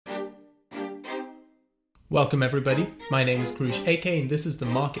Welcome everybody, my name is Krush AK and this is the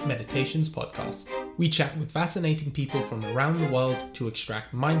Market Meditations podcast. We chat with fascinating people from around the world to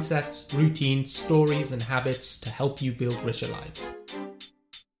extract mindsets, routines, stories and habits to help you build richer lives.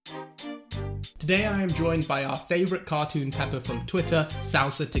 Today I am joined by our favorite cartoon pepper from Twitter,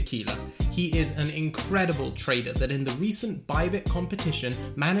 Salsa Tequila. He is an incredible trader that in the recent Bybit competition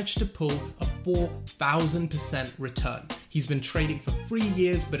managed to pull a 4,000% return. He's been trading for 3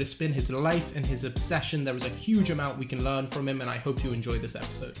 years, but it's been his life and his obsession. There is a huge amount we can learn from him, and I hope you enjoy this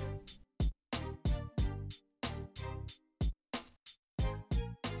episode.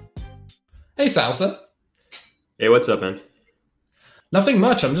 Hey, Salsa. Hey, what's up, man? Nothing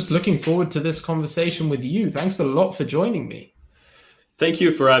much. I'm just looking forward to this conversation with you. Thanks a lot for joining me. Thank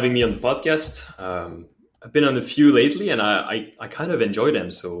you for having me on the podcast. I've been on a few lately, and I kind of enjoy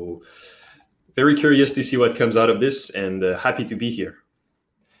them. So very curious to see what comes out of this, and happy to be here.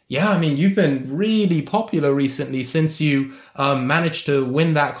 Yeah, I mean, you've been really popular recently since you managed to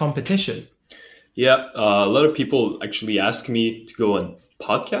win that competition. Yeah, a lot of people actually ask me to go on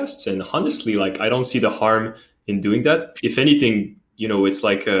podcasts, and honestly, I don't see the harm in doing that. If anything, it's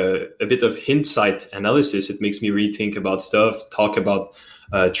like a bit of hindsight analysis. It makes me rethink about stuff, talk about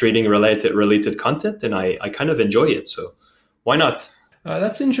trading related content, and I kind of enjoy it. So why not?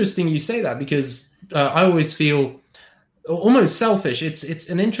 That's interesting you say that, because I always feel almost selfish. It's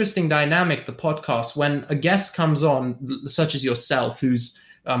an interesting dynamic, the podcast, when a guest comes on, such as yourself, who's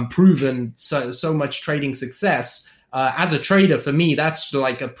proven so much trading success. As a trader, for me, that's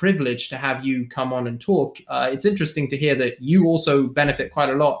like a privilege to have you come on and talk. It's interesting to hear that you also benefit quite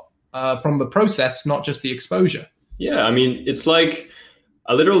a lot from the process, not just the exposure. Yeah, I mean, it's like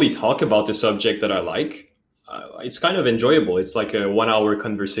I literally talk about the subject that I like. It's kind of enjoyable. It's like a 1 hour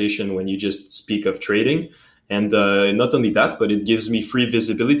conversation when you just speak of trading. And not only that, but it gives me free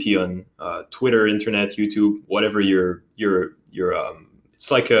visibility on Twitter, internet, YouTube, whatever your it's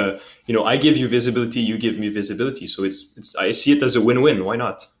like I give you visibility, you give me visibility. So it's I see it as a win-win. Why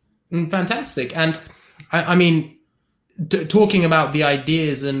not? Fantastic. And I mean, talking about the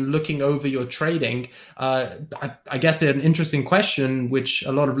ideas and looking over your trading, I guess an interesting question, which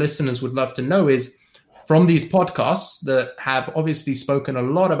a lot of listeners would love to know, is from these podcasts that have obviously spoken a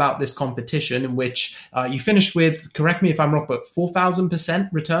lot about this competition, in which you finished with, correct me if I'm wrong, but 4,000%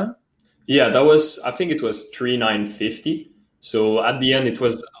 return? Yeah, I think it was 3,950. So at the end, it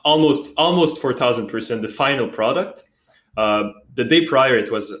was almost 4,000%, the final product. The day prior, it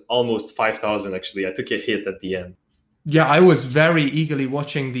was almost 5,000, actually. I took a hit at the end. Yeah, I was very eagerly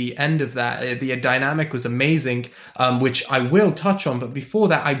watching the end of that. The dynamic was amazing, which I will touch on. But before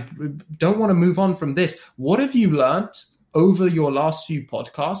that, I don't want to move on from this. What have you learned over your last few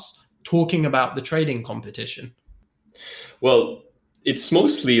podcasts talking about the trading competition? Well, it's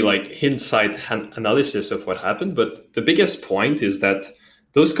mostly like hindsight analysis of what happened. But the biggest point is that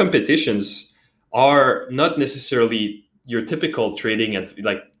those competitions are not necessarily your typical trading and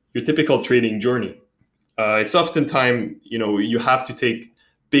like your typical trading journey. It's oftentimes, you have to take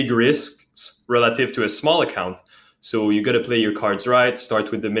big risks relative to a small account. So you got to play your cards right, start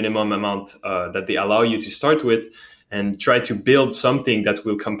with the minimum amount that they allow you to start with, and try to build something that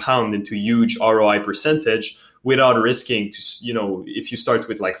will compound into huge ROI percentage without risking to, if you start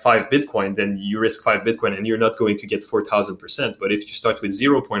with like 5 Bitcoin, then you risk 5 Bitcoin and you're not going to get 4,000%. But if you start with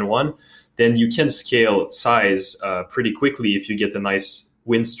 0.1, then you can scale size pretty quickly if you get a nice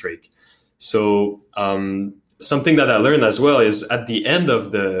win streak. So something that I learned as well is at the end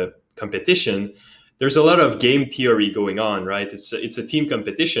of the competition, there's a lot of game theory going on, right? It's a team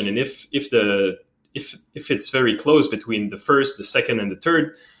competition, and if it's very close between the first, the second, and the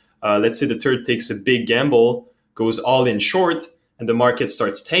third, let's say the third takes a big gamble, goes all in short, and the market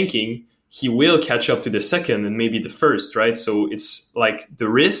starts tanking, he will catch up to the second and maybe the first, right? So it's like the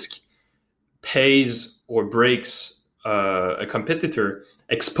risk pays or breaks a competitor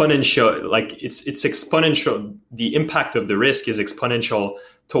exponential, like it's exponential. The impact of the risk is exponential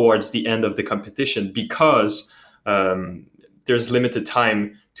towards the end of the competition because there's limited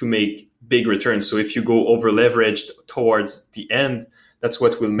time to make big returns. So if you go over leveraged towards the end, that's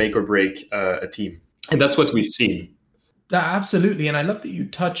what will make or break a team. And that's what we've seen. Absolutely. And I love that you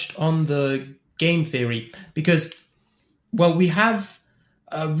touched on the game theory because, well, we have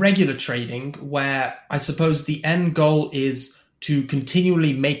regular trading where I suppose the end goal is to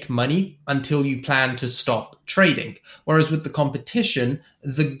continually make money until you plan to stop trading. Whereas with the competition,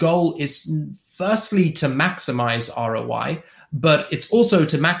 the goal is firstly to maximize ROI, but it's also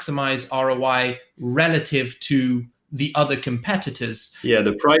to maximize ROI relative to the other competitors. Yeah,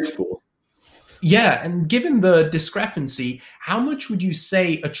 the prize pool. Yeah, and given the discrepancy, how much would you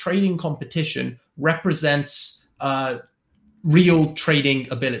say a trading competition represents real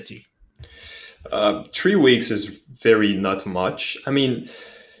trading ability? 3 weeks is very not much. I mean,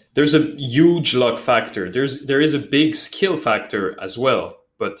 there's a huge luck factor. There is a big skill factor as well,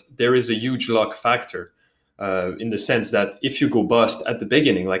 but there is a huge luck factor in the sense that if you go bust at the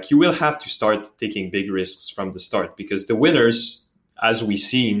beginning, like you will have to start taking big risks from the start, because the winners, as we've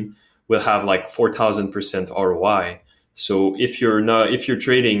seen, will have like 4,000% ROI. So if you're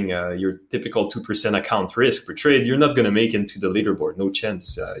trading your typical 2% account risk per trade, you're not going to make into the leaderboard. No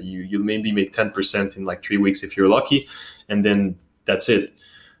chance. You'll maybe make 10% in like 3 weeks if you're lucky, and then that's it.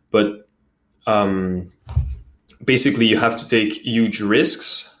 But basically, you have to take huge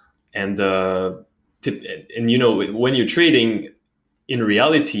risks, and you know, when you're trading, in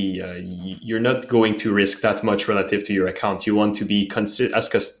reality, you're not going to risk that much relative to your account. You want to be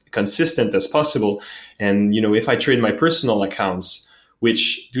as consistent as possible. And you know, if I trade my personal accounts,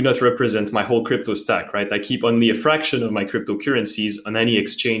 which do not represent my whole crypto stack, right? I keep only a fraction of my cryptocurrencies on any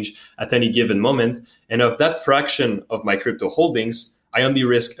exchange at any given moment, and of that fraction of my crypto holdings, I only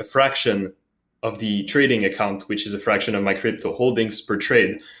risk a fraction of the trading account, which is a fraction of my crypto holdings per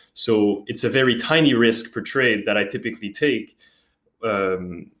trade. So it's a very tiny risk per trade that I typically take,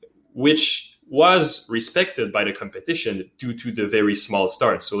 which was respected by the competition due to the very small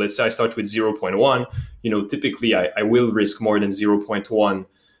start. So let's say I start with 0.1, you know, typically I will risk more than 0.1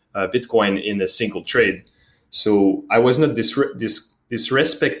 Bitcoin in a single trade. So I was not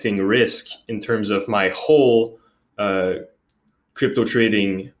disrespecting risk in terms of my whole crypto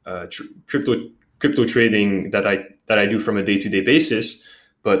trading crypto trading that I do from a day-to-day basis,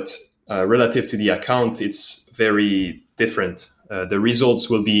 but relative to the account, it's very different. The results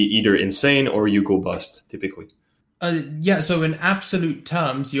will be either insane or you go bust, typically. Yeah, so in absolute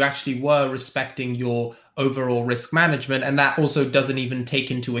terms, you actually were respecting your overall risk management, and that also doesn't even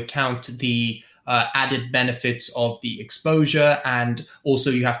take into account the added benefits of the exposure, and also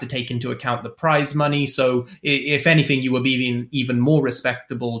you have to take into account the prize money. So if anything, you were being even more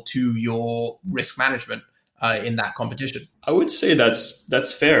respectable to your risk management in that competition. I would say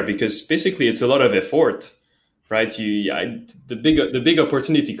that's fair, because basically it's a lot of effort, right? The big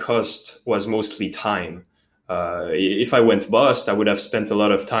opportunity cost was mostly time. If I went bust, I would have spent a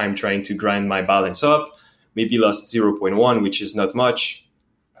lot of time trying to grind my balance up, maybe lost 0.1, which is not much,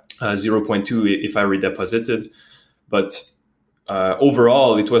 0.2 if I redeposited. But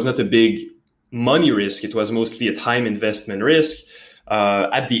overall, it was not a big money risk. It was mostly a time investment risk.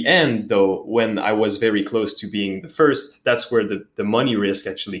 At the end, though, when I was very close to being the first, that's where the money risk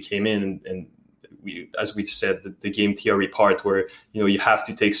actually came in. And as we said, the game theory part where, you know, you have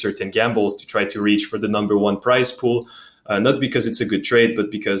to take certain gambles to try to reach for the number one prize pool, not because it's a good trade, but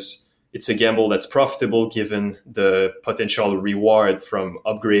because it's a gamble that's profitable given the potential reward from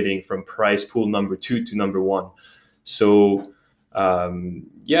upgrading from prize pool number 2 to number 1. So I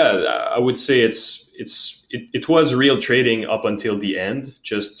would say it was real trading up until the end,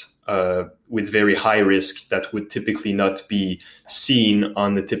 just with very high risk that would typically not be seen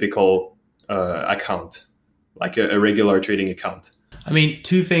on the typical account, like a regular trading account. I mean,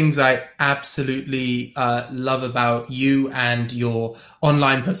 two things I absolutely love about you and your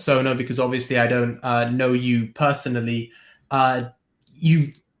online persona, because obviously I don't know you personally.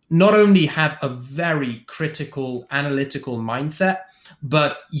 You not only have a very critical, analytical mindset,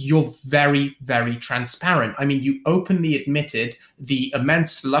 but you're very, very transparent. I mean, you openly admitted the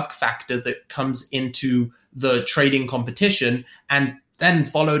immense luck factor that comes into the trading competition, and then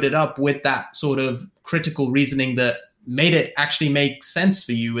followed it up with that sort of critical reasoning that made it actually make sense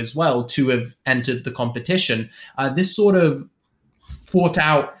for you as well to have entered the competition. This sort of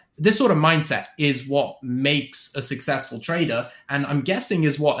mindset is what makes a successful trader, and I'm guessing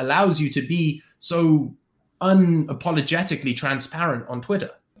is what allows you to be so unapologetically transparent on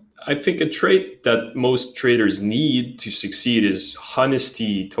Twitter. I think a trait that most traders need to succeed is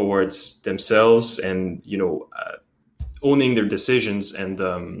honesty towards themselves, and owning their decisions, and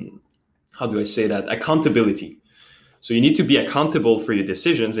how do I say that? Accountability. So you need to be accountable for your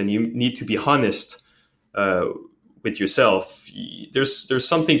decisions, and you need to be honest with yourself. There's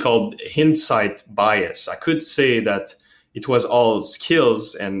something called hindsight bias. I could say that it was all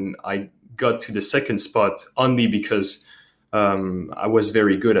skills, and I got to the second spot only because I was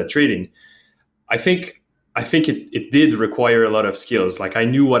very good at trading. I think it did require a lot of skills. Like, I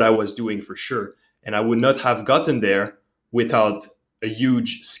knew what I was doing for sure, and I would not have gotten there without a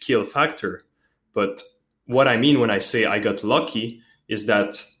huge skill factor. But what I mean when I say I got lucky is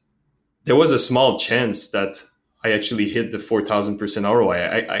that there was a small chance that I actually hit the 4,000%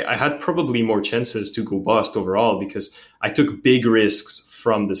 ROI. I had probably more chances to go bust overall because I took big risks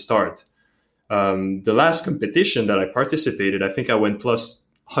from the start. The last competition that I participated, I think I went plus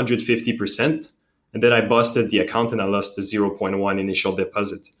 150%. And then I busted the account and I lost the 0.1 initial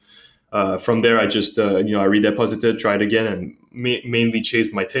deposit. From there, I just, I redeposited, tried again, and mainly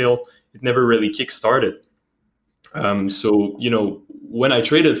chased my tail. It never really kick-started. So, when I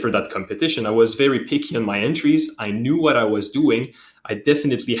traded for that competition, I was very picky on my entries. I knew what I was doing. I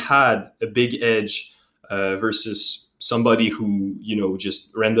definitely had a big edge versus somebody who,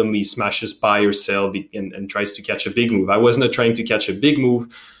 just randomly smashes buy or sell and tries to catch a big move. I was not trying to catch a big move.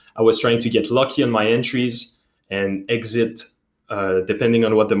 I was trying to get lucky on my entries and exit depending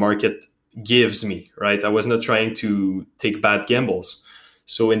on what the market gives me, right? I was not trying to take bad gambles.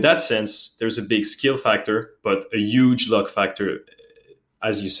 So in that sense, there's a big skill factor, but a huge luck factor,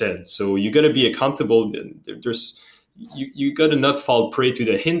 as you said. So you got to be accountable. You got to not fall prey to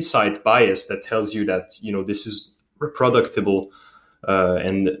the hindsight bias that tells you that, this is reproducible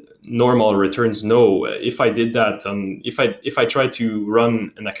and normal returns. No, if I did that, if I try to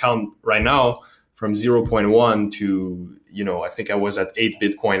run an account right now from 0.1 to, I think I was at 8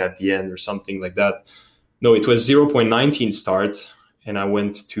 Bitcoin at the end or something like that. No, it was 0.19 start. And I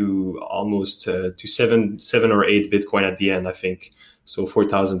went to almost to 7 or 8 Bitcoin at the end, I think. So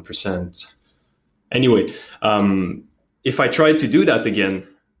 4,000%. Anyway, if I tried to do that again,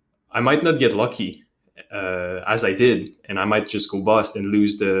 I might not get lucky as I did. And I might just go bust and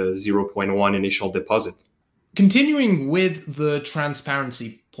lose the 0.1 initial deposit. Continuing with the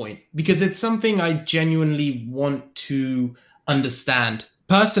transparency point, because it's something I genuinely want to understand.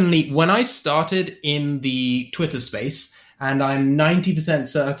 Personally, when I started in the Twitter space, and I'm 90%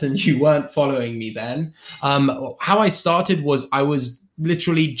 certain you weren't following me then, how I started was I was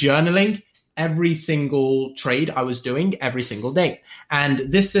literally journaling every single trade I was doing every single day. And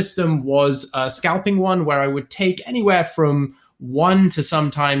this system was a scalping one where I would take anywhere from 1 to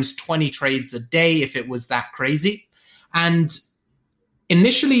sometimes 20 trades a day if it was that crazy. And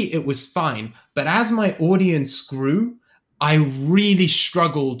initially it was fine, but as my audience grew, I really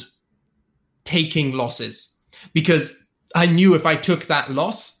struggled taking losses because I knew if I took that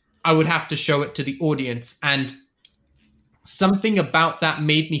loss, I would have to show it to the audience. And something about that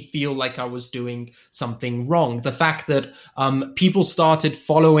made me feel like I was doing something wrong. The fact that people started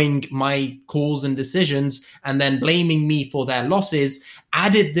following my calls and decisions and then blaming me for their losses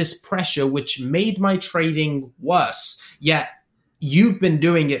added this pressure, which made my trading worse. Yet you've been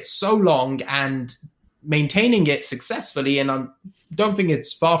doing it so long and maintaining it successfully. And I don't think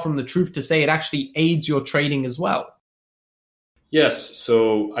it's far from the truth to say it actually aids your trading as well. Yes.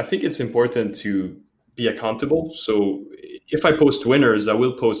 So I think it's important to be accountable. So if I post winners, I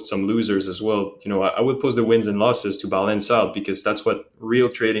will post some losers as well. I will post the wins and losses to balance out because that's what real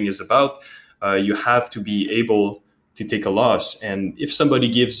trading is about. You have to be able to take a loss. And if somebody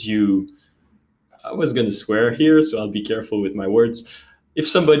gives you, I was going to swear here, so I'll be careful with my words. If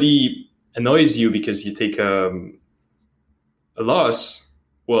somebody annoys you because you take a loss,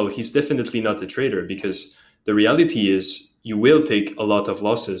 well, he's definitely not a trader because the reality is you will take a lot of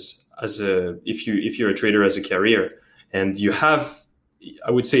losses if you're a trader as a career. And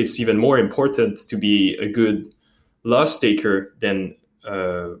I would say it's even more important to be a good loss taker than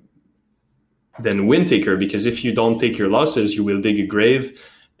win taker, because if you don't take your losses, you will dig a grave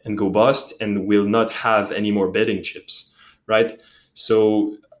and go bust and will not have any more betting chips, right?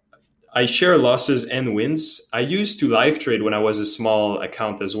 So I share losses and wins. I used to live trade when I was a small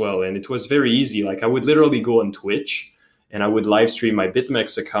account as well, and it was very easy. Like I would literally go on Twitch and I would live stream my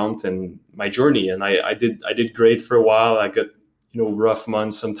BitMEX account and my journey. And I did great for a while. I got, rough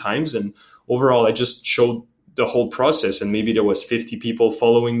months sometimes. And overall, I just showed the whole process. And maybe there was 50 people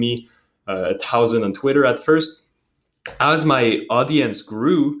following me, 1,000 on Twitter at first. As my audience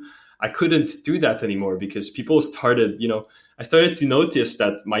grew, I couldn't do that anymore because people started, I started to notice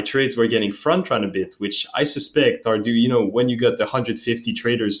that my trades were getting front run a bit, which I suspect are due, when you got 150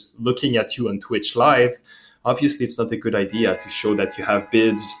 traders looking at you on Twitch live, obviously, it's not a good idea to show that you have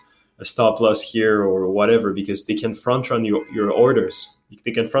bids, a stop loss here or whatever, because they can front run your orders.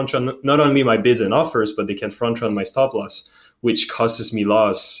 They can front run not only my bids and offers, but they can front run my stop loss, which causes me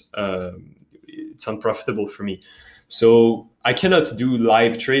loss. It's unprofitable for me. So I cannot do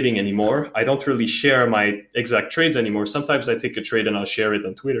live trading anymore. I don't really share my exact trades anymore. Sometimes I take a trade and I'll share it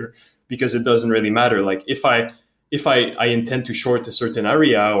on Twitter because it doesn't really matter. Like if I intend to short a certain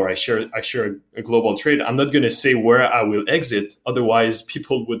area or I share a global trade, I'm not going to say where I will exit. Otherwise,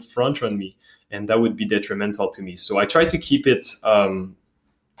 people would front run me and that would be detrimental to me. So I try to keep it,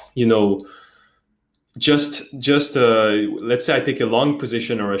 let's say I take a long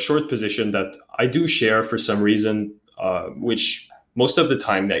position or a short position that I do share for some reason, which most of the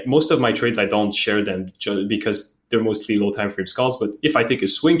time, like most of my trades, I don't share them just because they're mostly low time frame scalps. But if I take a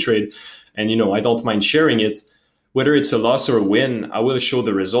swing trade and, I don't mind sharing it, whether it's a loss or a win, I will show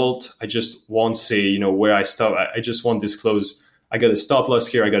the result. I just won't say, where I stop. I just won't disclose, I got a stop loss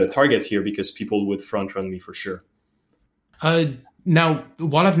here, I got a target here, because people would front run me for sure. Now,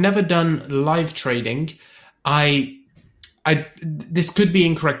 while I've never done live trading, this could be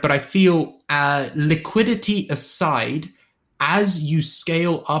incorrect, but I feel liquidity aside, as you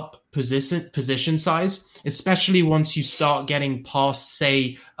scale up position size, especially once you start getting past,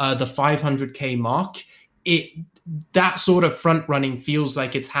 say, the 500K mark, that sort of front running feels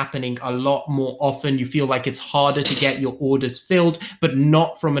like it's happening a lot more often. You feel like it's harder to get your orders filled, but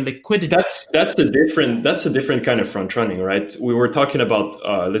not from a liquidity. That's a different kind of front running, right? We were talking about,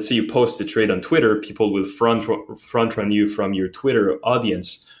 let's say you post a trade on Twitter, people will front run you from your Twitter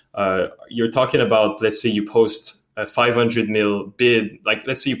audience. You're talking about, let's say you post a 500 mil bid, like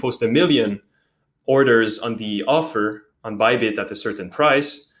let's say you post 1 million orders on the offer on Bybit at a certain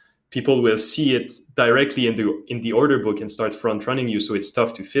price. People will see it directly in the order book and start front running you, so it's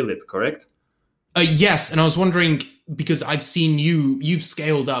tough to fill it, correct? Yes, and I was wondering, because I've seen you've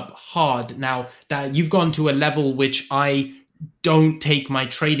scaled up hard now, that you've gone to a level which I don't take my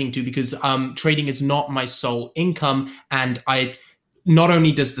trading to, because trading is not my sole income, and not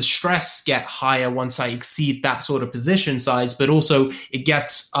only does the stress get higher once I exceed that sort of position size, but also it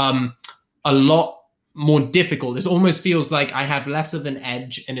gets a lot more difficult. It almost feels like I have less of an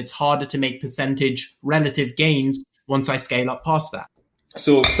edge, and it's harder to make percentage relative gains once I scale up past that.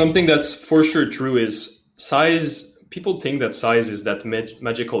 So something that's for sure true is size. People think that size is that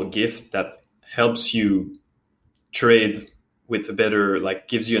magical gift that helps you trade with a better, like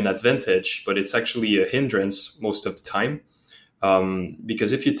gives you an advantage, but it's actually a hindrance most of the time.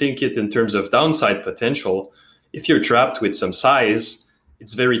 Because if you think it in terms of downside potential, if you're trapped with some size,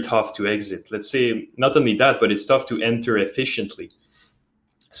 it's very tough to exit. Let's say not only that, but it's tough to enter efficiently.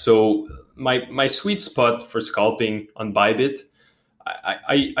 So my sweet spot for scalping on Bybit,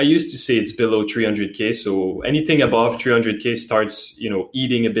 I used to say it's below 300K. So anything above 300K starts,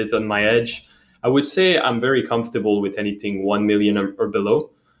 eating a bit on my edge. I would say I'm very comfortable with anything 1 million or below.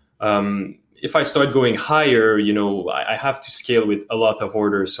 If I start going higher, I have to scale with a lot of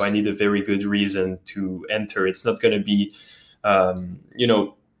orders. So I need a very good reason to enter. It's not going to be,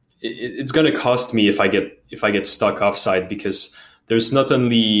 it's going to cost me if I get stuck offside, because there's not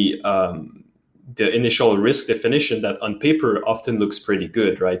only the initial risk definition that on paper often looks pretty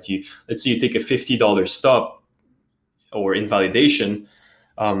good, right? Let's say you take a $50 stop or invalidation,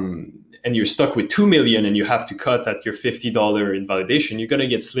 and you're stuck with 2 million and you have to cut at your $50 invalidation. You're going to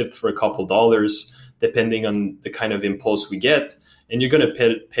get slipped for a couple dollars, depending on the kind of impulse we get, and you're going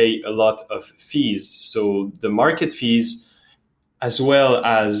to pay a lot of fees. So the market fees, as well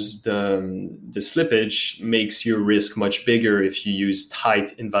as the slippage, makes your risk much bigger if you use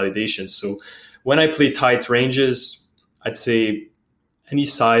tight invalidations. So when I play tight ranges, I'd say any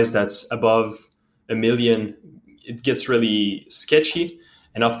size that's above 1 million, it gets really sketchy.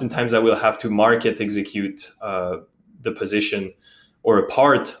 And oftentimes I will have to market execute the position or a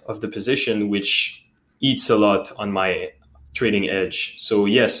part of the position, which eats a lot on my trading edge. So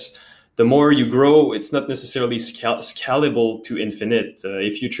yes, the more you grow, it's not necessarily scalable to infinite.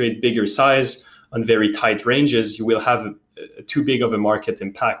 If you trade bigger size on very tight ranges, you will have too big of a market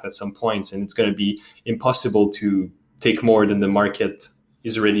impact at some points, and it's going to be impossible to take more than the market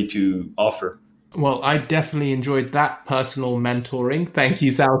is ready to offer. Well, I definitely enjoyed that personal mentoring. Thank you,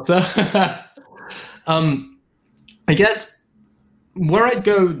 Salsa. I guess where I'd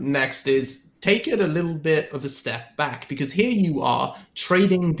go next is take it a little bit of a step back, because here you are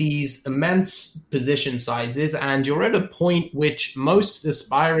trading these immense position sizes, and you're at a point which most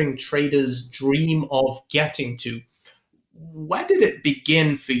aspiring traders dream of getting to. Where did it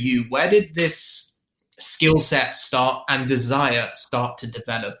begin for you? Where did this skill set start and desire start to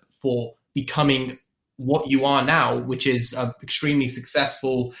develop for becoming what you are now, which is an extremely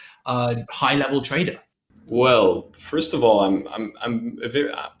successful high-level trader? Well, first of all, I'm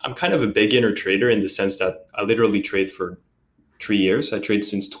kind of a beginner trader in the sense that I literally trade for 3 years. I trade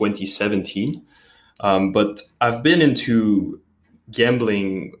since 2017, but I've been into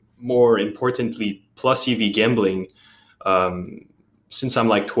gambling, more importantly, plus EV gambling, since I'm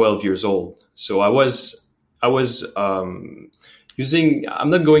like 12 years old. So I was using. I'm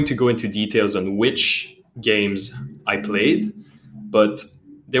not going to go into details on which games I played, but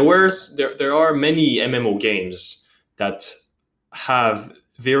there are many MMO games that have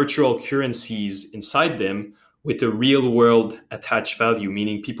virtual currencies inside them with a real world attached value,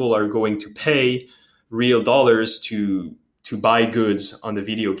 meaning people are going to pay real dollars to buy goods on the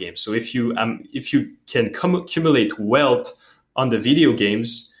video game. So if you can accumulate wealth on the video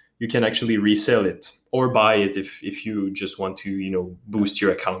games, you can actually resell it or buy it if you just want to boost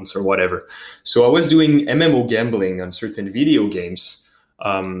your accounts or whatever. So I was doing MMO gambling on certain video games,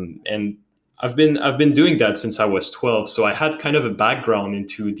 and I've been doing that since I was 12. So I had kind of a background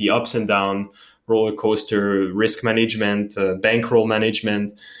into the ups and down roller coaster, risk management, bankroll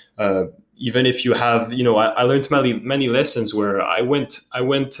management. Even if you have, I learned many lessons where I went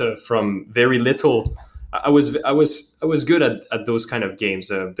from very little. I was good at those kind of games.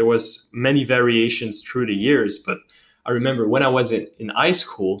 There was many variations through the years, but I remember when I was in high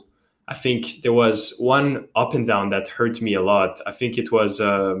school, I think there was one up and down that hurt me a lot. I think it was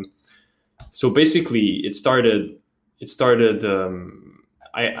so basically it started.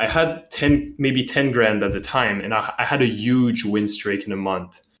 I had 10 grand at the time, and I had a huge win streak in a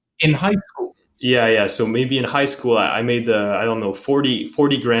month. In high school? Yeah. So maybe in high school, I made,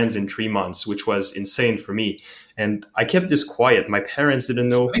 40 grands in 3 months, which was insane for me. And I kept this quiet. My parents didn't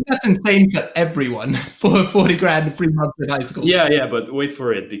know. I think that's insane for everyone, for 40 grand in 3 months in high school. Yeah. But wait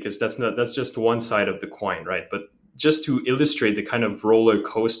for it, because that's just one side of the coin, right? But just to illustrate the kind of roller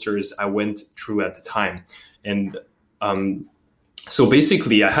coasters I went through at the time. And so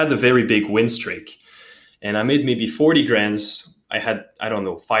basically I had a very big win streak, and I made maybe 40 grands. I had,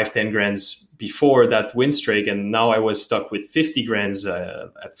 5-10 grands before that win streak, and now I was stuck with 50 grands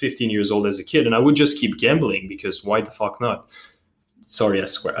at 15 years old as a kid, and I would just keep gambling because why the fuck not? Sorry, I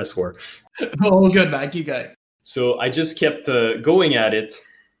swore. All good, man. Keep going. So I just kept going at it,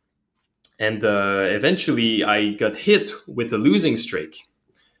 and eventually I got hit with a losing streak,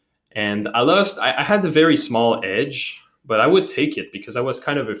 and I lost. I had a very small edge, but I would take it because I was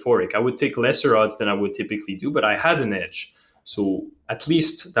kind of euphoric. I would take lesser odds than I would typically do, but I had an edge. So at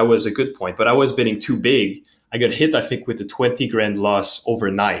least that was a good point, but I was betting too big. I got hit, I think, with a 20 grand loss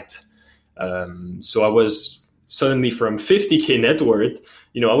overnight. So I was suddenly from 50K net worth,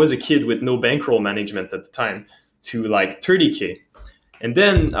 I was a kid with no bankroll management at the time, to like 30K. And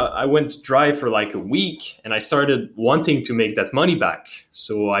then I went dry for like a week, and I started wanting to make that money back.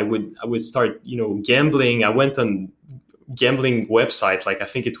 So I would start, gambling. I went on gambling website, like I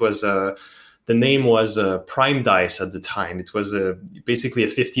think it was the name was Prime Dice at the time. It was basically a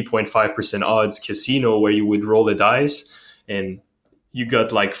 50.5% odds casino where you would roll the dice and you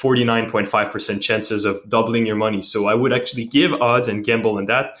got like 49.5% chances of doubling your money. So I would actually give odds and gamble on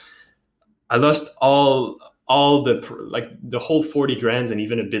that. I lost all the whole 40 grand and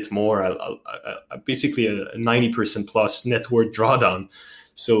even a bit more. I basically a 90% plus net worth drawdown.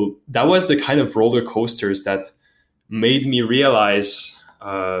 So that was the kind of roller coasters that made me realize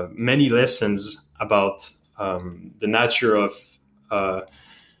many lessons about the nature of,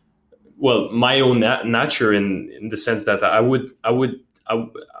 my own nature in the sense that I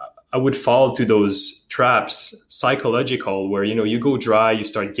would fall to those traps, psychological, where you go dry, you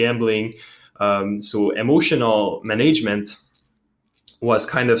start gambling. So emotional management was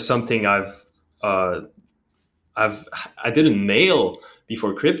kind of something I didn't nail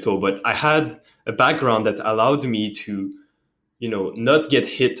before crypto, but I had a background that allowed me to not get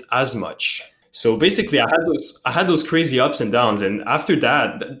hit as much. So basically I had those crazy ups and downs. And after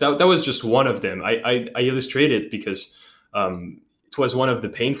that was just one of them. I illustrated because it was one of the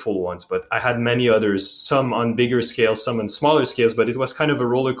painful ones, but I had many others, some on bigger scales, some on smaller scales, but it was kind of a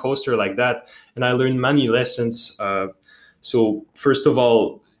roller coaster like that. And I learned many lessons. So first of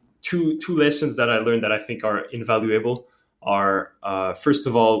all, two lessons that I learned that I think are invaluable are, first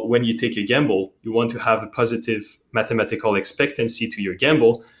of all, when you take a gamble, you want to have a positive mathematical expectancy to your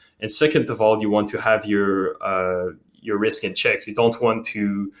gamble. And second of all, you want to have your risk in check. You don't want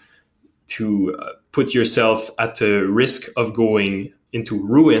to put yourself at the risk of going into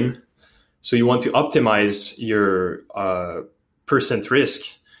ruin. So you want to optimize your percent risk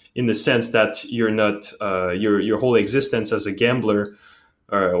in the sense that you're not your whole existence as a gambler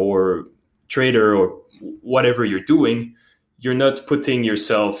or trader or whatever you're doing, you're not putting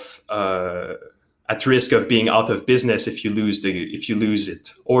yourself at risk of being out of business if you lose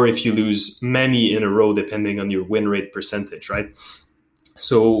it, or if you lose many in a row, depending on your win rate percentage, right?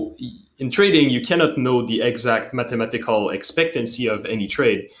 So in trading, you cannot know the exact mathematical expectancy of any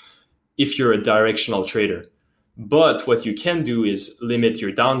trade if you're a directional trader. But what you can do is limit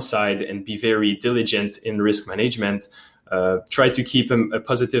your downside and be very diligent in risk management. Try to keep a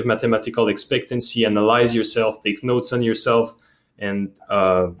positive mathematical expectancy, analyze yourself, take notes on yourself, and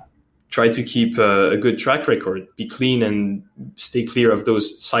try to keep a good track record, be clean, and stay clear of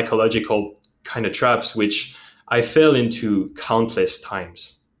those psychological kind of traps, which I fell into countless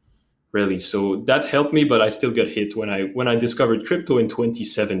times, really. So that helped me, but I still got hit when I discovered crypto in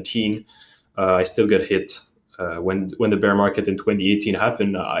 2017. I still got hit when the bear market in 2018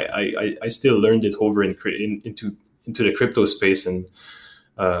 happened. I still learned it over into the crypto space and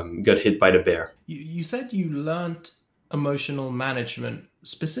got hit by the bear. You said you learned emotional management.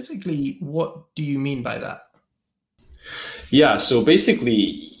 Specifically, what do you mean by that? Yeah, so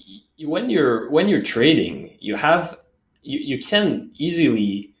basically, when you're trading, you can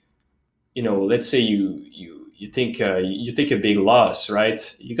easily, let's say you take a big loss,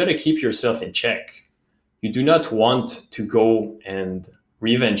 right? You got to keep yourself in check. You do not want to go and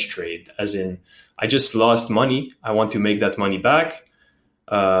revenge trade, as in, I just lost money, I want to make that money back.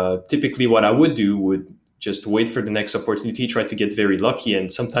 Typically, what I would do would just wait for the next opportunity, try to get very lucky,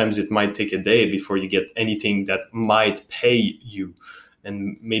 and sometimes it might take a day before you get anything that might pay you,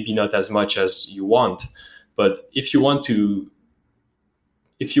 and maybe not as much as you want. But if you want to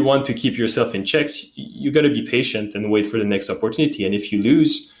keep yourself in checks, you got to be patient and wait for the next opportunity. And if you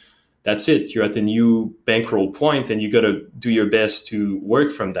lose, that's it. You're at a new bankroll point, and you got to do your best to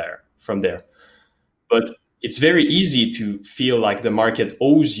work from there. But it's very easy to feel like the market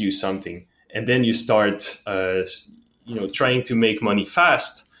owes you something, and then you start, trying to make money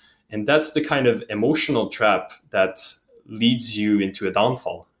fast, and that's the kind of emotional trap that leads you into a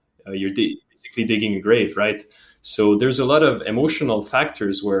downfall. You're basically digging a grave, right? So there's a lot of emotional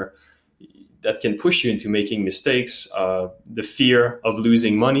factors that can push you into making mistakes. The fear of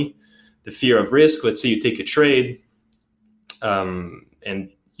losing money, the fear of risk. Let's say you take a trade, and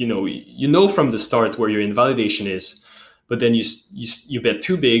you know from the start where your invalidation is, but then you bet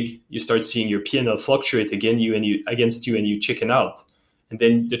too big, you start seeing your P&L fluctuate against you, and you chicken out, and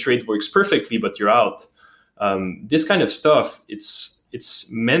then the trade works perfectly, but you're out. This kind of stuff, it's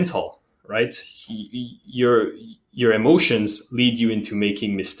mental, right? Your emotions lead you into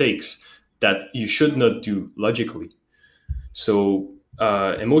making mistakes that you should not do logically. So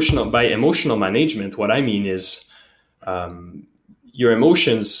emotional management, what I mean is, your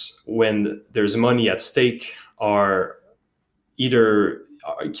emotions when there's money at stake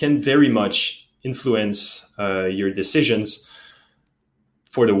can very much influence your decisions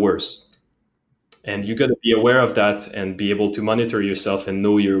for the worst. And you got to be aware of that and be able to monitor yourself and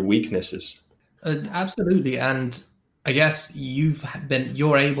know your weaknesses. Absolutely. And I guess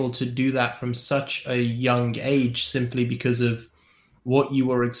you're able to do that from such a young age simply because of what you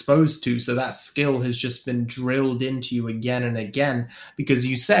were exposed to. So that skill has just been drilled into you again and again, because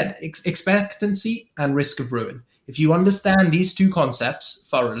you said expectancy and risk of ruin. If you understand these two concepts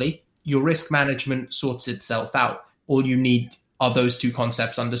thoroughly, your risk management sorts itself out. All you need are those two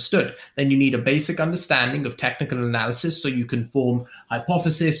concepts understood. Then you need a basic understanding of technical analysis so you can form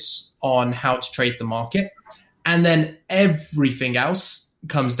hypothesis on how to trade the market. And then everything else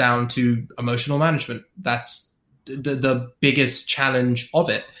comes down to emotional management. That's the biggest challenge of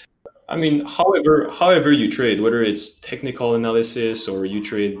it. I mean, however you trade, whether it's technical analysis or you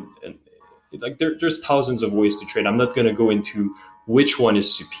trade, like there's thousands of ways to trade. I'm not going to go into which one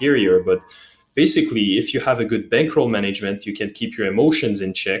is superior, but basically, if you have a good bankroll management, you can keep your emotions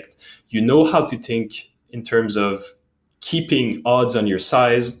in check. You know how to think in terms of keeping odds on your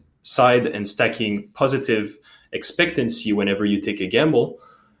side and stacking positive expectancy whenever you take a gamble.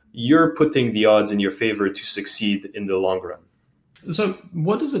 You're putting the odds in your favor to succeed in the long run. So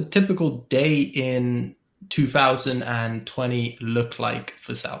what does a typical day in 2020 look like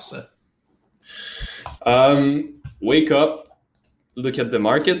for Salsa? Wake up, look at the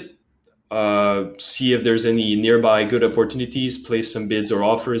market, see if there's any nearby good opportunities, place some bids or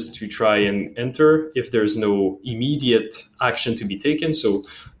offers to try and enter if there's no immediate action to be taken. So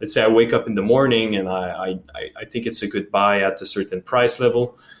let's say I wake up in the morning and I think it's a good buy at a certain price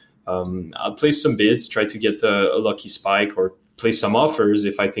level. I'll place some bids, try to get a lucky spike, or place some offers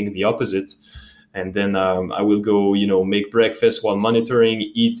if I think the opposite. And then I will go, make breakfast while monitoring,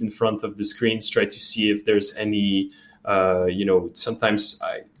 eat in front of the screens, try to see if there's any, sometimes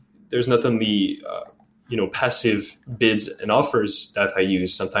there's not only, passive bids and offers that I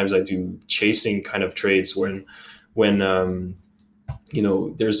use. Sometimes I do chasing kind of trades when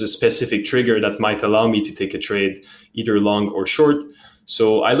there's a specific trigger that might allow me to take a trade either long or short.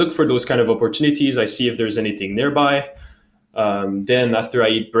 So I look for those kind of opportunities. I see if there's anything nearby. Then after I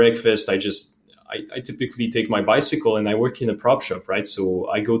eat breakfast, I typically take my bicycle and I work in a prop shop, right? So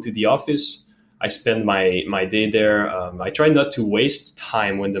I go to the office, I spend my day there. I try not to waste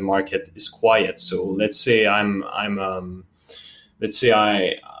time when the market is quiet. So let's say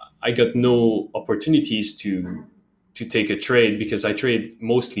I got no opportunities to take a trade because I trade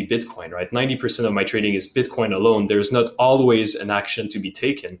mostly Bitcoin, right? 90% of my trading is Bitcoin alone. There's not always an action to be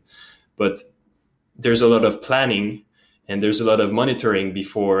taken, but there's a lot of planning and there's a lot of monitoring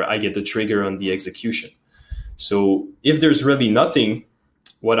before I get the trigger on the execution. So if there's really nothing,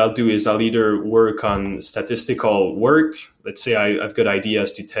 what I'll do is I'll either work on statistical work. Let's say I've got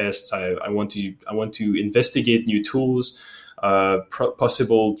ideas to test. I want to investigate new tools,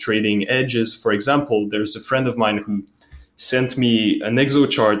 possible trading edges. For example, there's a friend of mine who sent me an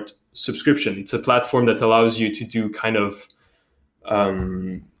ExoChart subscription. It's a platform that allows you to do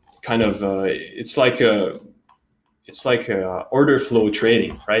it's like a order flow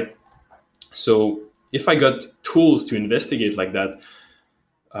trading, right? So if I got tools to investigate like that,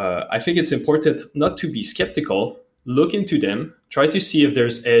 I think it's important not to be skeptical. Look into them. Try to see if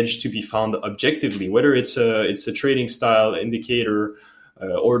there's edge to be found objectively, whether it's a trading style indicator,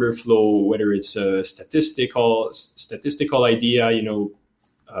 order flow, whether it's a statistical idea.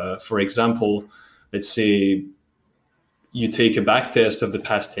 For example, let's say you take a back test of the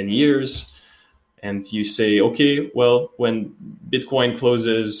past 10 years and you say, okay, well, when Bitcoin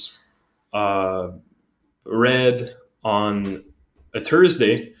closes red on a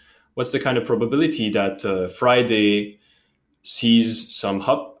Thursday, what's the kind of probability that Friday sees some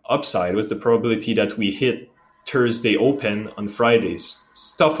upside? What's the probability that we hit Thursday open on Fridays?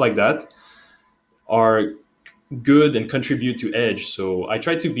 Stuff like that are good and contribute to edge. So I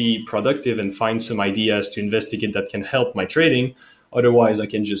try to be productive and find some ideas to investigate that can help my trading. Otherwise, I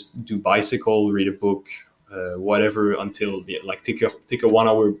can just do bicycle, read a book, whatever, until take a 1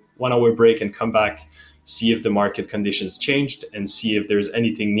 hour break and come back, see if the market conditions changed and see if there's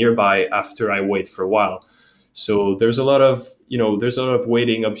anything nearby after I wait for a while. So there's a lot of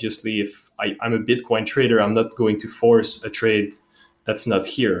waiting. Obviously, if I'm a Bitcoin trader, I'm not going to force a trade that's not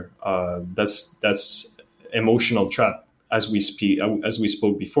here. That's emotional trap. As we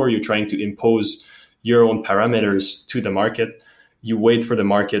spoke before, you're trying to impose your own parameters to the market. You wait for the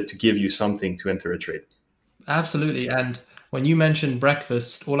market to give you something to enter a trade. Absolutely. And when you mentioned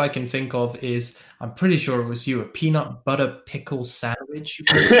breakfast, all I can think of is, I'm pretty sure it was you, a peanut butter pickle sandwich.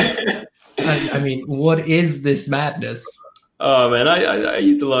 I mean, what is this madness? Oh man, I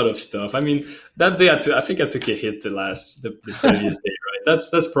eat a lot of stuff. I mean, that day I think I took a hit the previous day, right?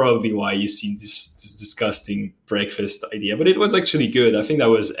 That's probably why you see this disgusting breakfast idea. But it was actually good. I think that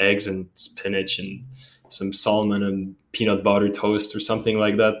was eggs and spinach and some salmon and peanut butter toast or something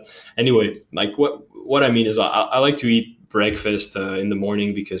like that. Anyway, like what I mean is I like to eat breakfast in the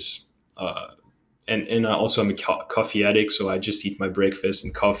morning because and also I'm a coffee addict, so I just eat my breakfast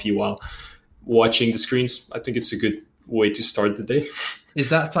and coffee while watching the screens. I think it's a good way to start the day. Is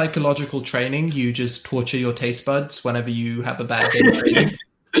that psychological training? You just torture your taste buds whenever you have a bad day trading?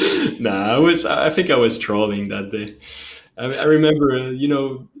 Nah, I think I was trolling that day. I remember,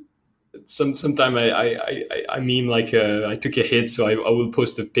 sometime I mean, like I took a hit, so I will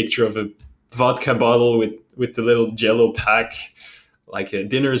post a picture of a vodka bottle with the little Jello pack, like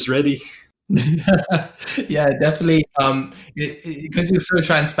dinner is ready. Yeah, definitely. Because you're so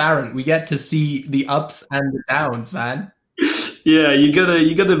transparent, we get to see the ups and the downs, man. Yeah, you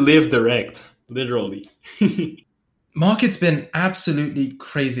gotta live direct, literally. Market's been absolutely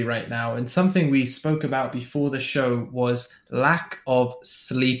crazy right now, and something we spoke about before the show was lack of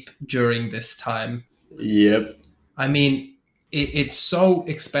sleep during this time. Yep. I mean, it's so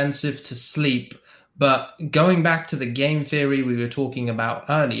expensive to sleep, but going back to the game theory we were talking about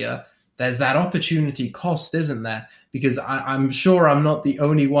earlier, there's that opportunity cost, isn't there? Because I'm sure I'm not the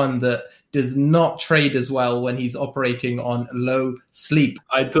only one that does not trade as well when he's operating on low sleep.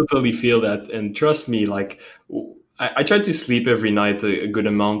 I totally feel that. And trust me, like I try to sleep every night a good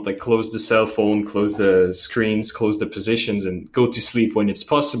amount, like close the cell phone, close the screens, close the positions, and go to sleep when it's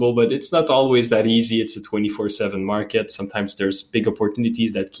possible. But it's not always that easy. It's a 24/7 market. Sometimes there's big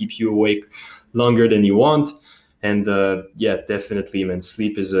opportunities that keep you awake longer than you want. And yeah, definitely, man,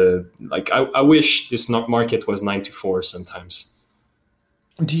 sleep is I wish this market was 9 to 4 sometimes.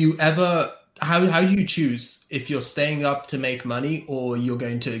 Do you ever, how do you choose if you're staying up to make money or you're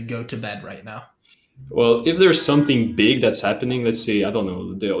going to go to bed right now? Well, if there's something big that's happening, let's say, I don't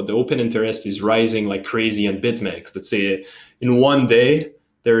know, the open interest is rising like crazy on BitMEX. Let's say in one day,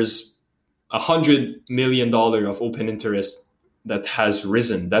 there's $100 million of open interest that has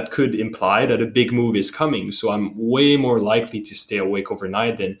risen. That could imply that a big move is coming. So I'm way more likely to stay awake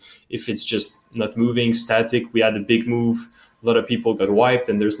overnight than if it's just not moving, static. We had a big move. A lot of people got wiped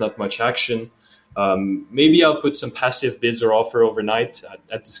and there's not much action. Maybe I'll put some passive bids or offer overnight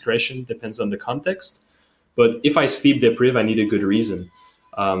at discretion, depends on the context. But if I sleep deprive, I need a good reason.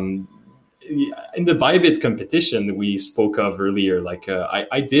 Um, in the Bybit competition we spoke of earlier, like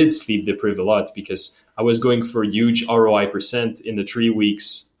I did sleep deprive a lot because I was going for a huge ROI percent in the 3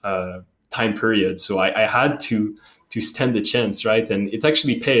 weeks time period. So I had to stand the chance, right? And it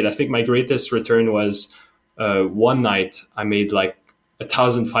actually paid. I think my greatest return was one night I made like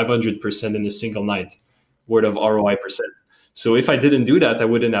 1,500% in a single night worth of ROI percent. So if I didn't do that, I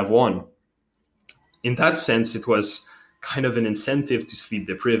wouldn't have won. In that sense, it was kind of an incentive to sleep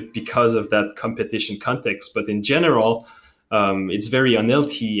deprive because of that competition context. But in general, it's very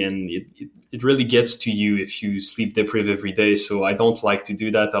unhealthy, and it really gets to you if you sleep deprive every day. So I don't like to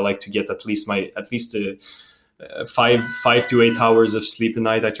do that. I like to get at least 5 to 8 hours of sleep a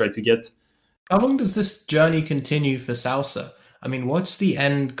night. I try to get. How long does this journey continue for Salsa? I mean, what's the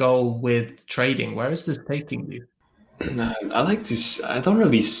end goal with trading? Where is this taking you? I like to. I don't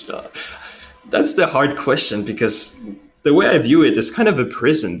really. That's the hard question, because the way I view it is kind of a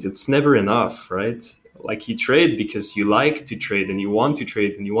prison. It's never enough, right? Like, you trade because you like to trade and you want to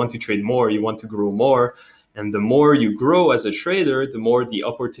trade and you want to trade more, you want to grow more. And the more you grow as a trader, the more the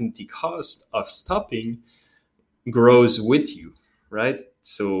opportunity cost of stopping grows with you, right?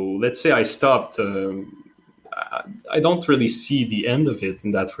 So let's say I stopped. I don't really see the end of it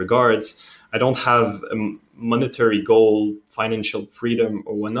in that regards. I don't have a monetary goal, financial freedom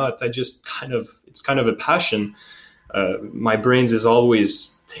or whatnot. It's kind of a passion. My brains is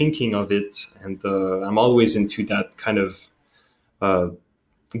always thinking of it, and I'm always into that kind of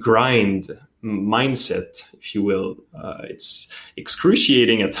grind mindset, if you will. It's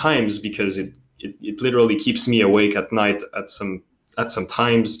excruciating at times because it literally keeps me awake at night at some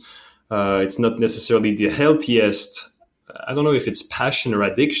times. It's not necessarily the healthiest. I don't know if it's passion or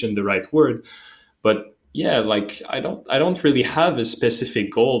addiction the right word, but yeah, like I don't really have a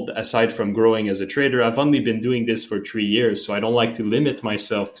specific goal aside from growing as a trader. I've only been doing this for 3 years, so I don't like to limit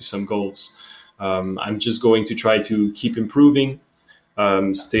myself to some goals. I'm just going to try to keep improving,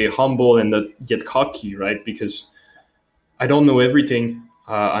 stay humble, and not get cocky, right? Because I don't know everything.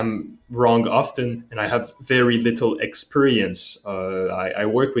 I'm wrong often, and I have very little experience. I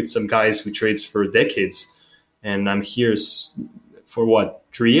work with some guys who trades for decades, and I'm here for what,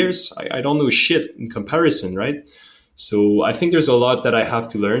 3 years? I don't know shit in comparison, right? So I think there's a lot that I have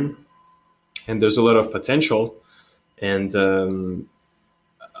to learn, and there's a lot of potential, and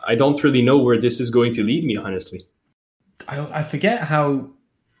I don't really know where this is going to lead me, honestly. I forget how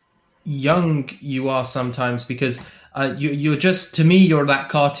young you are sometimes, because you're just, to me, you're that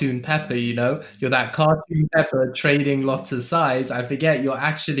cartoon Pepper, you're that cartoon Pepper trading lots of size. I forget you're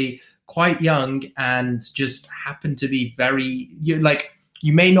actually quite young and just happen to be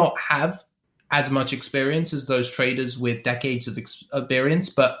you may not have as much experience as those traders with decades of experience,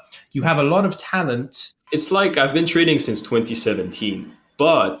 but you have a lot of talent. It's like I've been trading since 2017,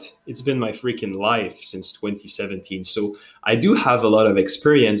 but it's been my freaking life since 2017. So I do have a lot of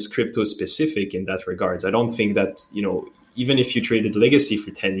experience, crypto specific, in that regards. I don't think that, even if you traded legacy for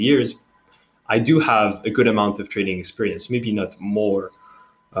 10 years, I do have a good amount of trading experience, maybe not more.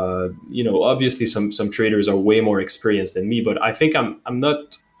 Obviously some traders are way more experienced than me, but I think I'm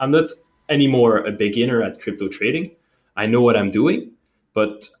not anymore a beginner at crypto trading. I know what I'm doing,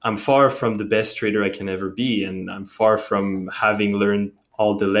 but I'm far from the best trader I can ever be, and I'm far from having learned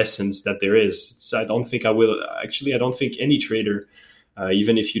all the lessons that there is. I don't think I will. Actually, I don't think any trader,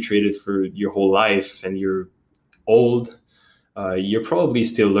 even if you traded for your whole life and you're old, you're probably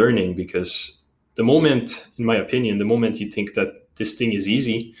still learning, because the moment, in my opinion, the moment you think that this thing is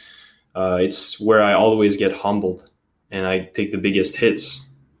easy, it's where I always get humbled and I take the biggest hits.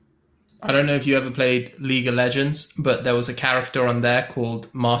 I don't know if you ever played League of Legends, but there was a character on there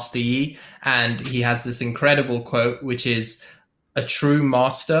called Master Yi, and he has this incredible quote, which is, "A true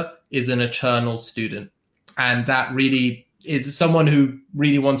master is an eternal student." And that really is someone who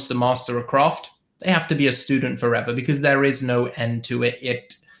really wants to master a craft. They have to be a student forever, because there is no end to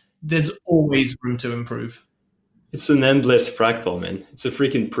it. There's always room to improve. It's an endless fractal, man. It's a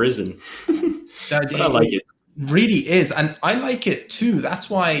freaking prison. But I like it. Really is. And I like it too. That's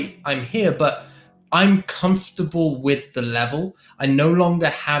why I'm here. But I'm comfortable with the level. I no longer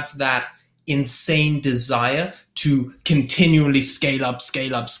have that insane desire to continually scale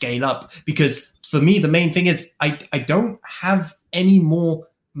up. Because for me, the main thing is I don't have any more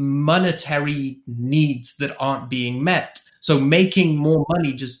monetary needs that aren't being met. So making more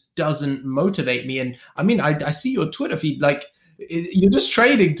money just doesn't motivate me. And I mean, I see your Twitter feed, like you're just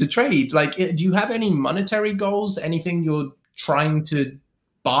trading to trade. Like, do you have any monetary goals? Anything you're trying to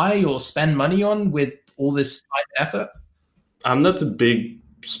buy or spend money on with all this time and effort? I'm not a big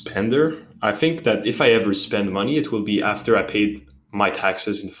spender. I think that if I ever spend money, it will be after I paid my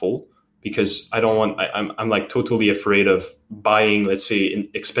taxes in full, because I don't want, I'm like totally afraid of buying, let's say, an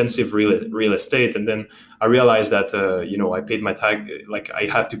expensive real estate. And then I realized that, I paid my tax, like I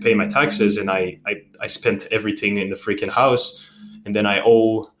have to pay my taxes, and I spent everything in the freaking house. And then I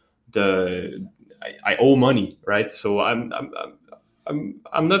owe money, right? So I'm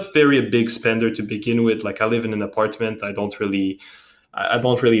not very a big spender to begin with. Like I live in an apartment. I don't really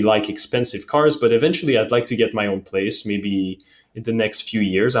like expensive cars, but eventually I'd like to get my own place, maybe in the next few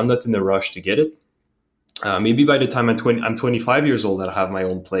years. I'm not in a rush to get it. Maybe by the time I'm 25 years old, I'll have my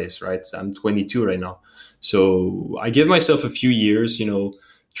own place, right? I'm 22 right now. So I give myself a few years,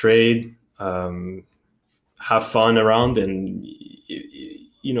 trade, have fun around, and,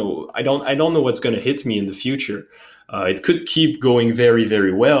 I don't know what's going to hit me in the future. It could keep going very,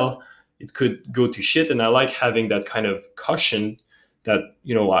 very well. It could go to shit. And I like having that kind of caution that,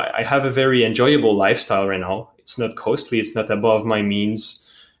 I have a very enjoyable lifestyle right now. It's not costly. It's not above my means.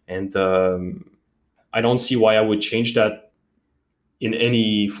 And I don't see why I would change that in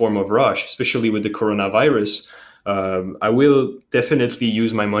any form of rush, especially with the coronavirus. I will definitely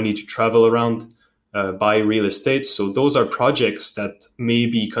use my money to travel around, buy real estate. So those are projects that may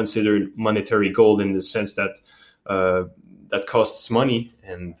be considered monetary gold, in the sense that that costs money.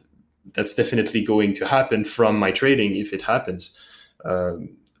 And that's definitely going to happen from my trading if it happens.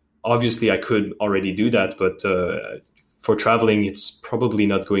 Obviously, I could already do that, but for traveling, it's probably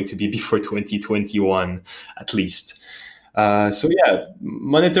not going to be before 2021, at least. So yeah,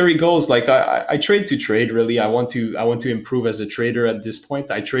 monetary goals. Like I trade to trade. Really, I want to improve as a trader. At this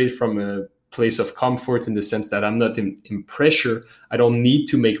point, I trade from a place of comfort, in the sense that I'm not in pressure. I don't need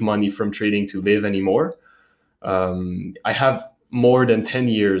to make money from trading to live anymore. I have more than 10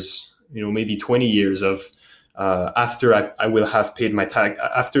 years, maybe 20 years of. After I will have paid my tax,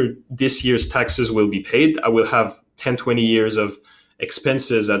 after this year's taxes will be paid, I will have 10, 20 years of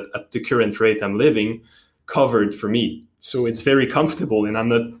expenses at the current rate I'm living covered for me. So it's very comfortable, and I'm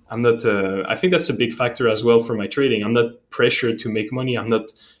not, I think that's a big factor as well for my trading. I'm not pressured to make money. I'm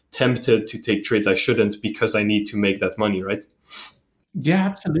not tempted to take trades I shouldn't, because I need to make that money, right? Yeah,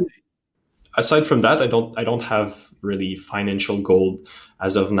 absolutely. Aside from that, I don't have really financial goal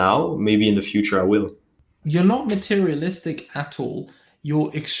as of now. Maybe in the future I will. You're not materialistic at all.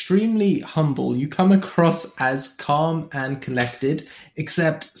 You're extremely humble. You come across as calm and collected,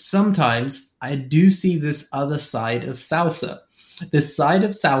 except sometimes I do see this other side of Salsa. This side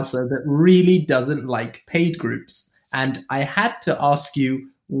of Salsa that really doesn't like paid groups. And I had to ask you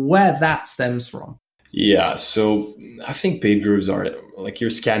where that stems from. Yeah, so I think paid groups are like,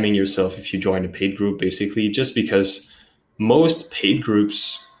 you're scamming yourself if you join a paid group, basically, just because most paid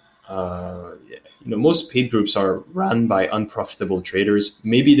groups most paid groups are run by unprofitable traders.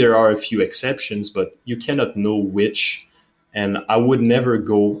 Maybe there are a few exceptions, but you cannot know which. And I would never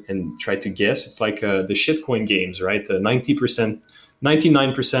go and try to guess. It's like the shitcoin games, right? 99%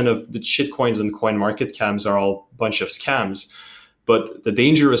 of the shitcoins and coin market caps are all a bunch of scams. But the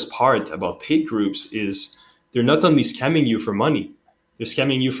dangerous part about paid groups is they're not only scamming you for money, they're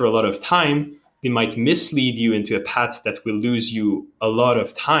scamming you for a lot of time. They might mislead you into a path that will lose you a lot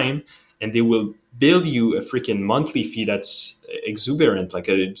of time, and they will bill you a freaking monthly fee that's exuberant, like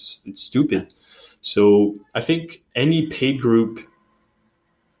it's stupid. So I think any paid group,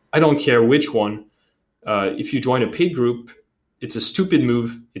 I don't care which one, if you join a paid group, it's a stupid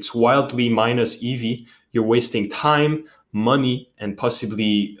move. It's wildly minus EV. You're wasting time, money, and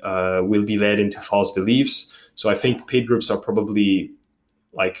possibly will be led into false beliefs. So I think paid groups are probably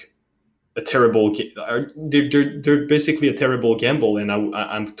like a terrible, they're basically a terrible gamble, and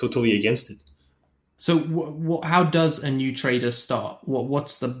I'm totally against it. So how does a new trader start?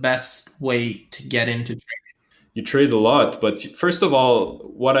 What's the best way to get into trading? You trade a lot, but first of all,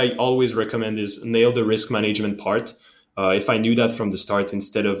 what I always recommend is nail the risk management part. If I knew that from the start,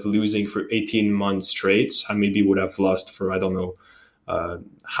 instead of losing for 18 months straight, I maybe would have lost for, I don't know,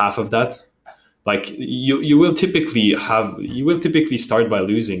 half of that. Like you will typically start by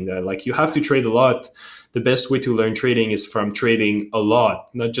losing. Like you have to trade a lot. The best way to learn trading is from trading a lot,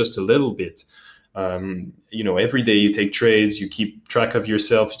 not just a little bit. Every day you take trades, you keep track of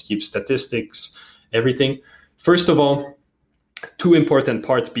yourself, you keep statistics, everything. First of all, two important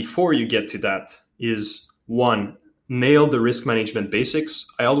parts before you get to that is, one, nail the risk management basics.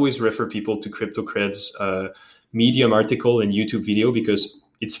 I always refer people to CryptoCred's Medium article and YouTube video, because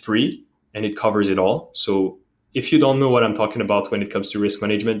it's free and it covers it all. So if you don't know what I'm talking about when it comes to risk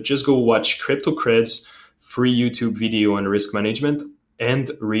management, just go watch CryptoCred's free YouTube video on risk management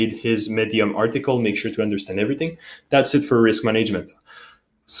and read his Medium article. Make sure to understand everything. That's it for risk management.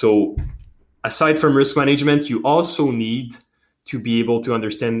 So aside from risk management, you also need to be able to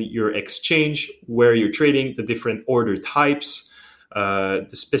understand your exchange, where you're trading, the different order types, the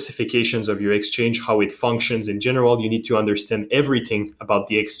specifications of your exchange, how it functions in general. You need to understand everything about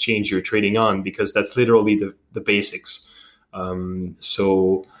the exchange you're trading on, because that's literally the basics.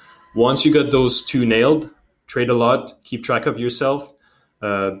 So once you got those two nailed, trade a lot, keep track of yourself,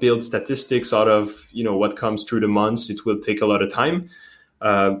 build statistics out of what comes through the months. It will take a lot of time.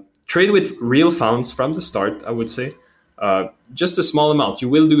 Trade with real funds from the start, I would say. Just a small amount. You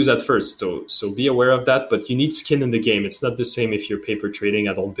will lose at first, though, so be aware of that. But you need skin in the game. It's not the same if you're paper trading.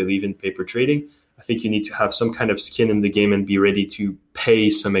 I don't believe in paper trading. I think you need to have some kind of skin in the game and be ready to pay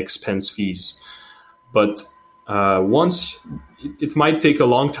some expense fees. But once, it might take a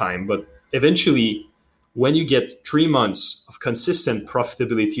long time, but eventually, when you get 3 months of consistent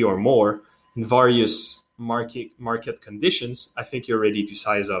profitability or more in various market conditions, I think you're ready to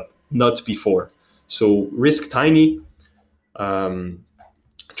size up, not before. So risk tiny,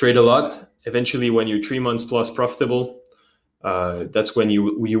 trade a lot. Eventually, when you're 3 months plus profitable, that's when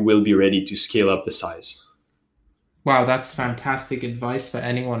you will be ready to scale up the size. Wow, that's fantastic advice for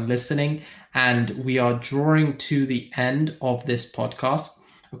anyone listening. And we are drawing to the end of this podcast.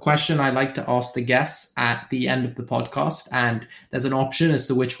 A question I like to ask the guests at the end of the podcast, and there's an option as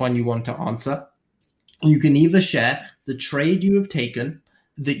to which one you want to answer. You can either share the trade you have taken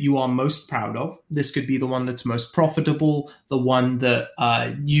that you are most proud of. This could be the one that's most profitable, the one that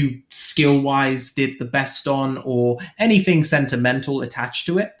you skill-wise did the best on, or anything sentimental attached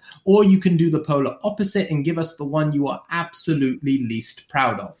to it. Or you can do the polar opposite and give us the one you are absolutely least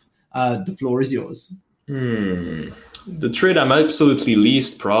proud of. The floor is yours. The trade I'm absolutely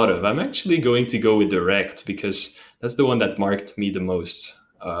least proud of, I'm actually going to go with the Rekt, because that's the one that marked me the most.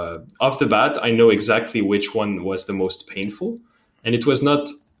 Off the bat, I know exactly which one was the most painful. And it was not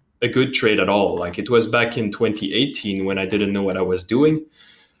a good trade at all. Like, it was back in 2018 when I didn't know what I was doing.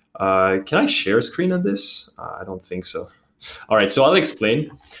 Can I share a screen on this? I don't think so. All right, so I'll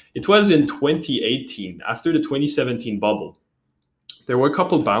explain. It was in 2018, after the 2017 bubble. There were a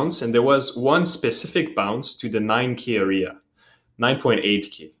couple bounce, and there was one specific bounce to the 9K area,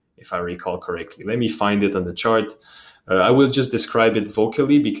 9.8K, if I recall correctly. Let me find it on the chart. I will just describe it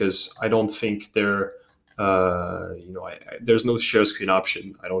vocally, because I don't think there's no share screen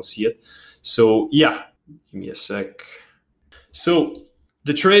option. I don't see it. So yeah, give me a sec. So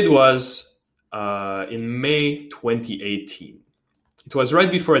the trade was in May 2018. It was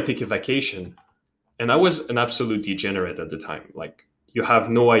right before I took a vacation, and I was an absolute degenerate at the time. Like, you have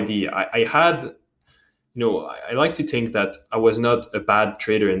no idea. I had, I like to think that I was not a bad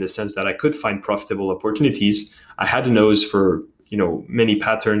trader in the sense that I could find profitable opportunities. I had a nose for, many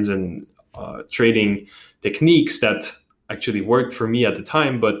patterns and trading techniques that actually worked for me at the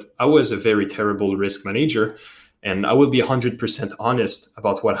time, but I was a very terrible risk manager. And I will be 100% honest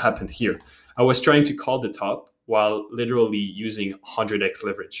about what happened here. I was trying to call the top while literally using 100x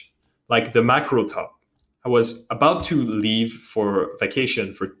leverage, like the macro top. I was about to leave for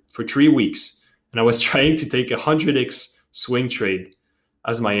vacation for 3 weeks, and I was trying to take a 100x swing trade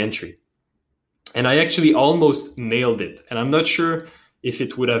as my entry. And I actually almost nailed it. And I'm not sure if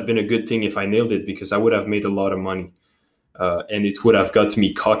it would have been a good thing if I nailed it, because I would have made a lot of money and it would have got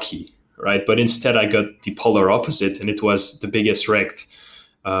me cocky, right? But instead I got the polar opposite, and it was the biggest Rekt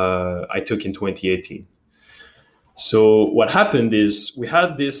I took in 2018. So what happened is we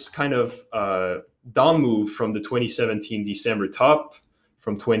had this kind of down move from the 2017 December top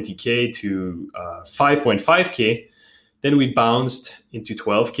from 20K to 5.5K. Then we bounced into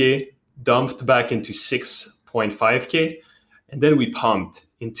 12K, dumped back into 6.5K, and then we pumped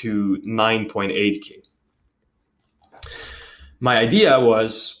into 9.8K. My idea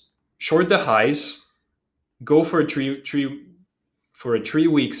was short the highs, go for a three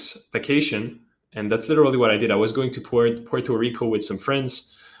weeks vacation, and that's literally what I did. I was going to Puerto Rico with some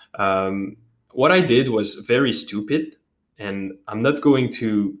friends. What I did was very stupid, and I'm not going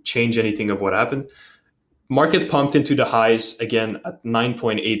to change anything of what happened. Market pumped into the highs again at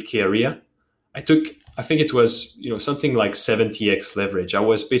 9.8K area. I think it was something like 70x leverage. I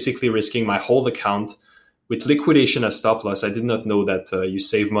was basically risking my whole account with liquidation as stop loss. I did not know that you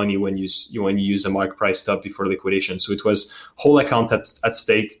save money when you use a mark price stop before liquidation. So it was whole account at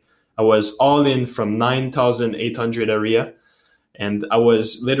stake. I was all in from 9,800 area, and I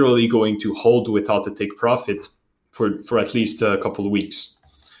was literally going to hold without a take profit for at least a couple of weeks.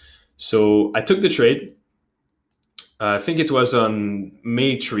 So I took the trade. I think it was on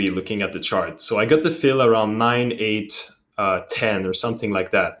May 3, looking at the chart. So I got the fill around 9, 8, 10 or something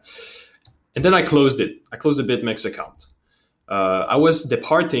like that. And then I closed it. I closed the BitMEX account. I was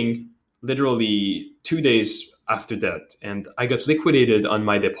departing literally 2 days after that, and I got liquidated on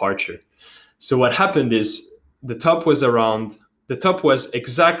my departure. So what happened is the top was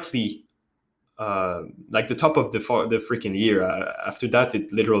exactly like the top of the freaking year. After that,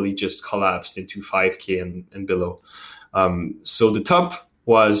 it literally just collapsed into 5K and below. So the top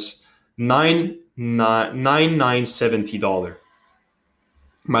was $9,970.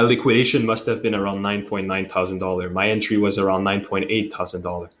 My liquidation must have been around $9,900. My entry was around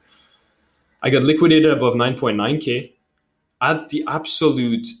 $9,800. I got liquidated above 9.9K at the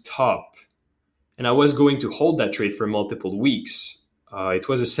absolute top. And I was going to hold that trade for multiple weeks. It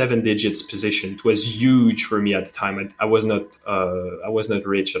was a 7 digits position. It was huge for me at the time. I was not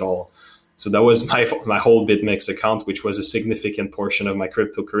rich at all. So that was my whole BitMEX account, which was a significant portion of my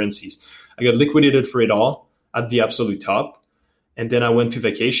cryptocurrencies. I got liquidated for it all at the absolute top. And then I went to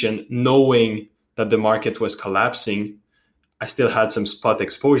vacation knowing that the market was collapsing. I still had some spot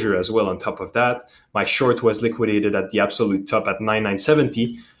exposure as well on top of that. My short was liquidated at the absolute top at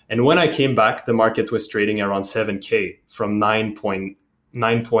 9,970. And when I came back, the market was trading around 7K from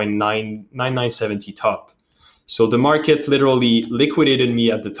 9.970 top. So the market literally liquidated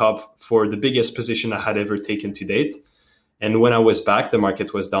me at the top for the biggest position I had ever taken to date. And when I was back, the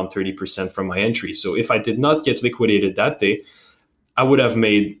market was down 30% from my entry. So if I did not get liquidated that day, I would have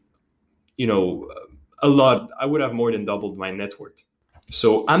made, a lot. I would have more than doubled my net worth.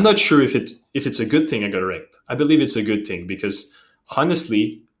 So I'm not sure if it's a good thing I got wrecked. I believe it's a good thing because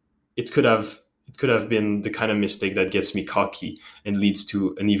honestly, it could have been the kind of mistake that gets me cocky and leads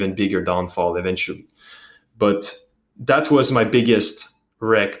to an even bigger downfall eventually. But that was my biggest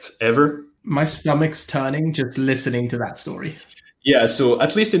wrecked ever. My stomach's turning just listening to that story. Yeah, so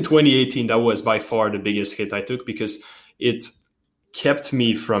at least in 2018, that was by far the biggest hit I took because it kept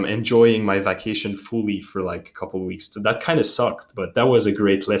me from enjoying my vacation fully for like a couple of weeks. So that kind of sucked, but that was a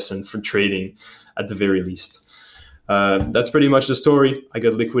great lesson for trading at the very least. That's pretty much the story. I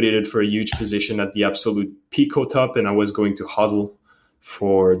got liquidated for a huge position at the absolute Pico top, and I was going to hodl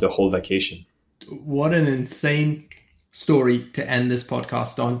for the whole vacation. What an insane story to end this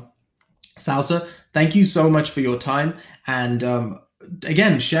podcast on. Salsa, thank you so much for your time. And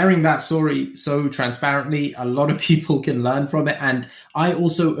again, sharing that story so transparently, a lot of people can learn from it. And I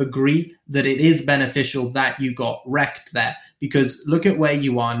also agree that it is beneficial that you got wrecked there, because look at where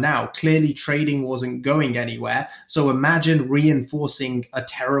you are now. Clearly trading wasn't going anywhere. So imagine reinforcing a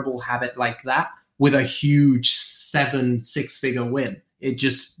terrible habit like that with a huge 6-figure win.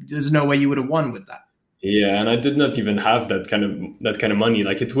 There's no way you would have won with that. Yeah, and I did not even have that kind of money.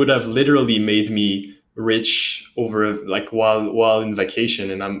 Like it would have literally made me rich over like while in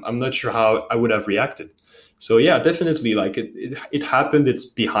vacation, and I'm not sure how I would have reacted. So yeah, definitely, like it happened. It's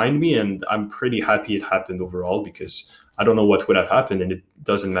behind me, and I'm pretty happy it happened overall because I don't know what would have happened, and it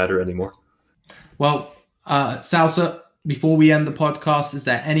doesn't matter anymore. Well, Salsa, before we end the podcast, is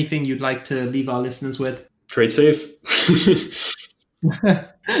there anything you'd like to leave our listeners with? Trade safe.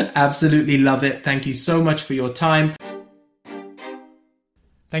 Absolutely love it. Thank you so much for your time.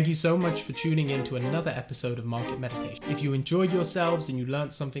 Thank you so much for tuning in to another episode of Market Meditation. If you enjoyed yourselves and you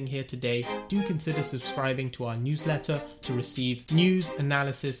learned something here today, do consider subscribing to our newsletter to receive news,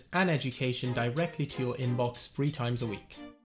 analysis, and education directly to your inbox 3 times a week.